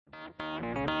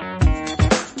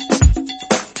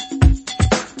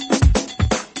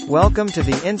Welcome to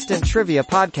the Instant Trivia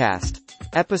Podcast,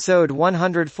 episode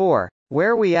 104,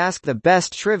 where we ask the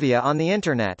best trivia on the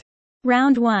internet.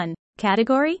 Round 1.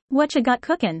 Category, what you got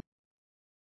cookin'?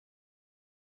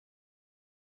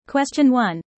 Question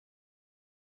 1.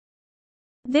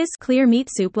 This clear meat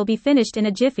soup will be finished in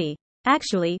a jiffy.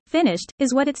 Actually, finished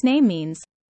is what its name means.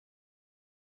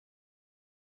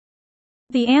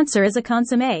 The answer is a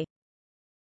consommé.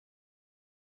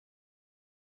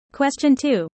 Question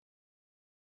 2.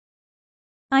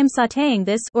 I'm sautéing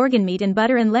this organ meat in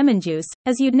butter and lemon juice,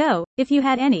 as you'd know, if you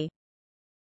had any.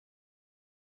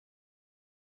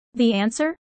 The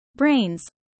answer? Brains.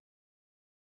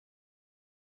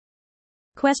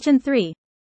 Question 3.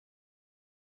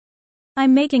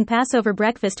 I'm making Passover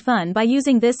breakfast fun by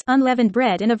using this unleavened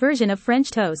bread in a version of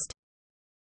French toast.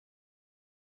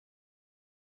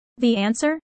 The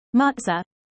answer? Matzah.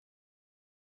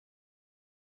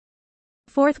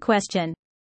 Fourth question.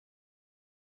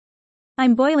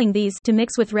 I'm boiling these to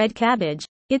mix with red cabbage.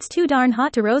 It's too darn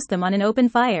hot to roast them on an open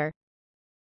fire.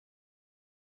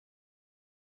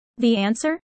 The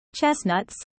answer?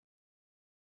 Chestnuts.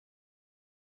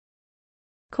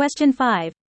 Question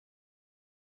 5.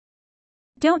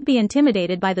 Don't be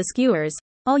intimidated by the skewers.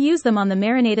 I'll use them on the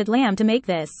marinated lamb to make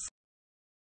this.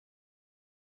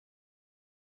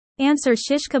 Answer: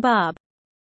 shish kebab.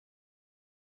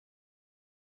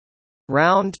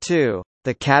 Round 2.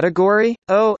 The category,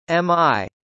 OMI.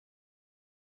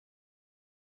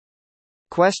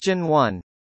 Question 1.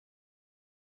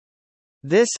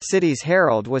 This city's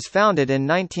Herald was founded in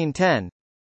 1910.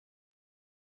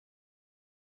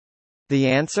 The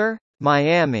answer?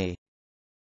 Miami.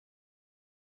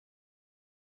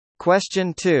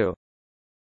 Question 2.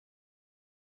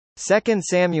 2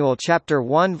 Samuel chapter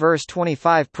 1 verse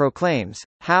 25 proclaims,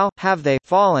 "How have they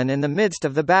fallen in the midst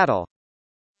of the battle?"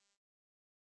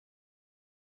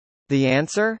 The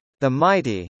answer? The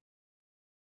mighty.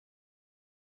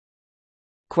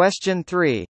 Question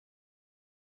 3.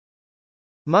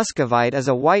 Muscovite is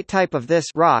a white type of this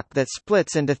rock that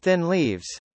splits into thin leaves.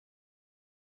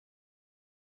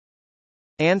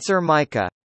 Answer: mica.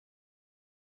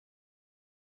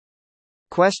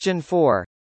 Question 4.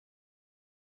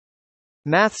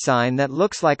 Math sign that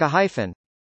looks like a hyphen.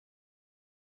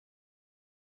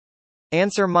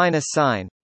 Answer: minus sign.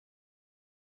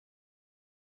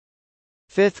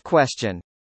 Fifth question.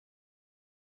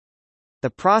 The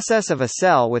process of a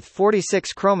cell with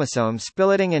 46 chromosomes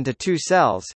splitting into two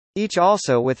cells, each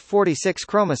also with 46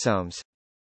 chromosomes.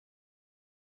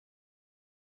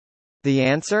 The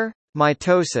answer?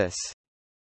 Mitosis.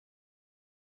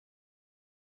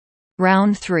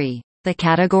 Round 3. The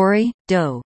category,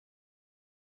 dough.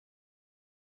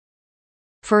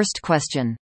 First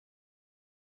question.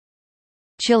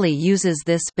 Chile uses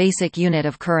this basic unit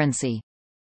of currency.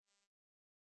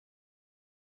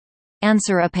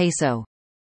 Answer: a peso.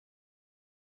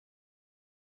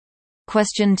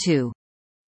 Question 2.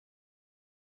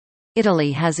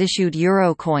 Italy has issued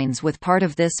euro coins with part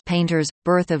of this painter's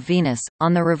Birth of Venus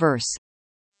on the reverse.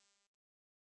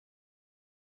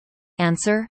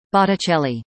 Answer: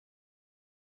 Botticelli.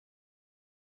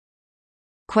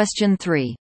 Question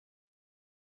 3.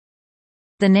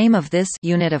 The name of this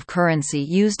unit of currency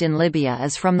used in Libya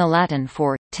is from the Latin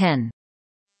for 10.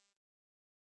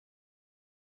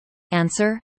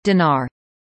 Answer: dinar.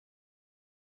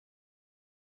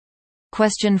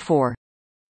 Question 4.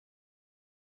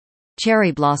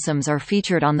 Cherry blossoms are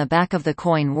featured on the back of the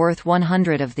coin worth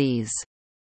 100 of these.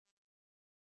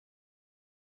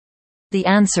 The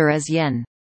answer is yen.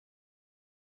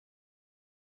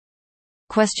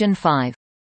 Question 5.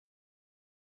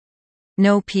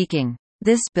 No peeking.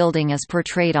 This building is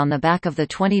portrayed on the back of the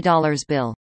 $20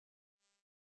 bill.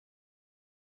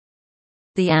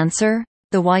 The answer?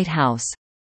 The White House.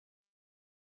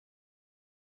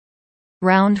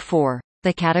 Round 4.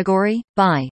 The category,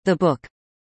 by, the book.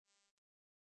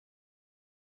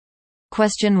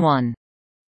 Question 1.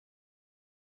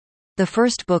 The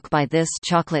first book by this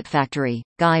chocolate factory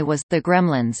guy was The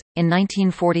Gremlins, in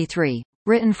 1943,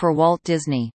 written for Walt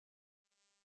Disney.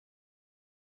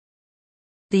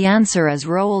 The answer is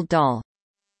Roald Dahl.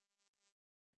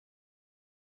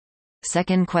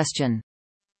 Second question.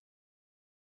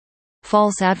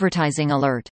 False advertising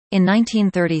alert. In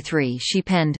 1933 she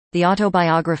penned, The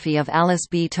Autobiography of Alice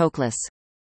B. Toklas.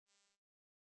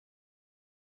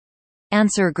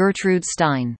 Answer: Gertrude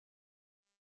Stein.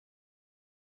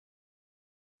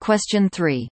 Question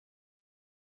 3.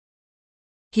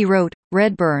 He wrote,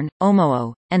 Redburn,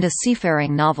 Omoo, and a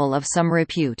seafaring novel of some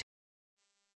repute.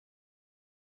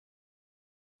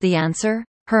 The answer?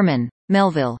 Herman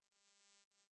Melville.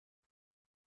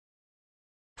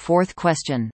 Fourth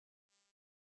question.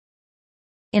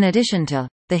 In addition to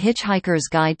The Hitchhiker's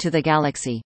Guide to the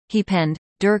Galaxy, he penned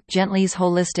Dirk Gently's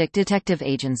Holistic Detective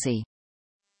Agency.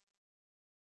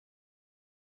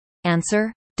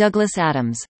 Answer: Douglas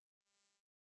Adams.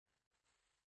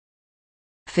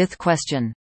 Fifth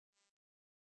question.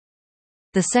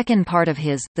 The second part of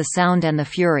his The Sound and the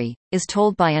Fury is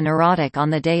told by a neurotic on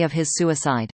the day of his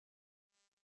suicide.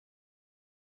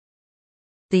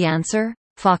 The answer: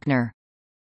 Faulkner.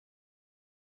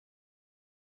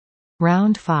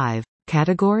 Round 5.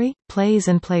 Category: Plays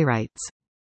and Playwrights.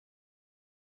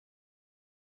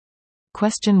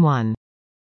 Question 1.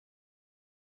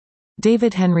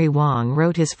 David Henry Hwang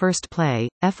wrote his first play,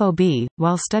 FOB,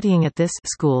 while studying at this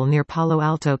school near Palo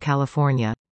Alto,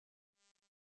 California.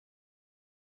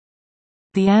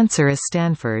 The answer is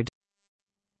Stanford.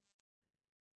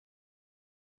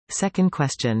 Second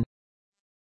question.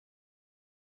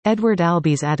 Edward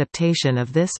Albee's adaptation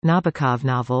of this Nabokov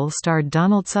novel starred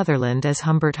Donald Sutherland as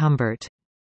Humbert Humbert.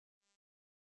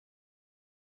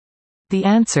 The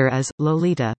answer is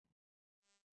Lolita.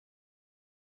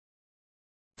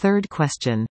 Third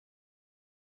question.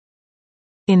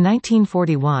 In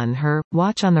 1941, her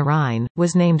Watch on the Rhine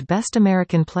was named Best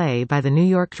American Play by the New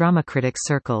York Drama Critics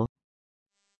Circle.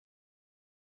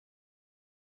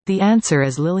 The answer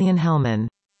is Lillian Hellman.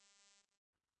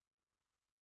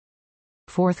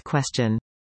 Fourth question.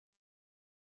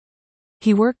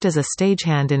 He worked as a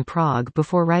stagehand in Prague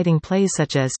before writing plays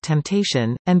such as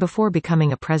Temptation, and before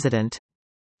becoming a president.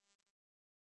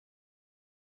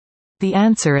 The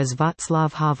answer is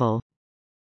Václav Havel.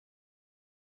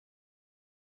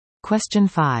 Question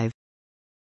 5.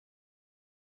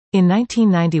 In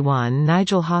 1991,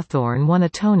 Nigel Hawthorne won a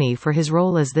Tony for his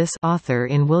role as this author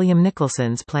in William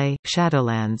Nicholson's play,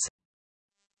 Shadowlands.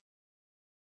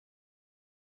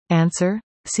 Answer: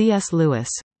 C.S. Lewis.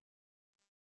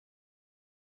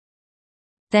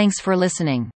 Thanks for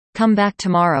listening. Come back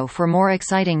tomorrow for more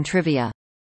exciting trivia.